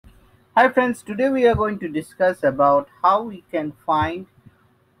Hi friends, today we are going to discuss about how we can find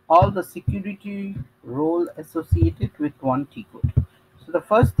all the security role associated with one T code. So the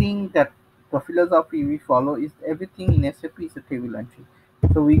first thing that the philosophy we follow is everything in SAP is a table entry.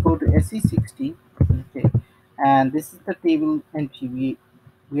 So we go to SE60, okay, and this is the table entry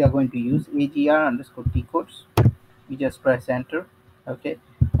we are going to use AGR underscore T codes. We just press enter, okay,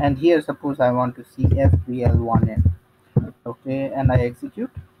 and here suppose I want to see FBL1N, okay, and I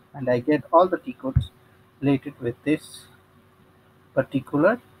execute and I get all the T codes related with this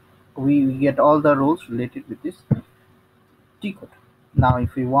particular. We get all the roles related with this T code. Now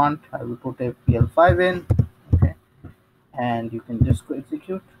if we want, I will put FPL5 in, okay, and you can just go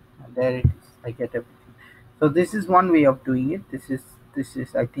execute, and there it is. I get everything. So this is one way of doing it. This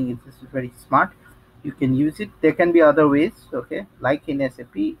is I think this is very smart. You can use it. There can be other ways, okay, like in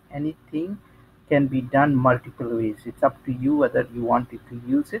SAP anything can be done multiple ways. It's up to you whether you want it to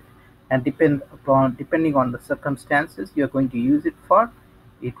use it, and depending on the circumstances you're going to use it for,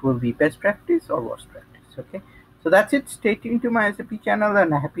 it will be best practice or worst practice, okay. So that's it. Stay tuned to my SAP channel,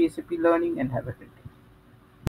 and happy SAP learning, and have a great day.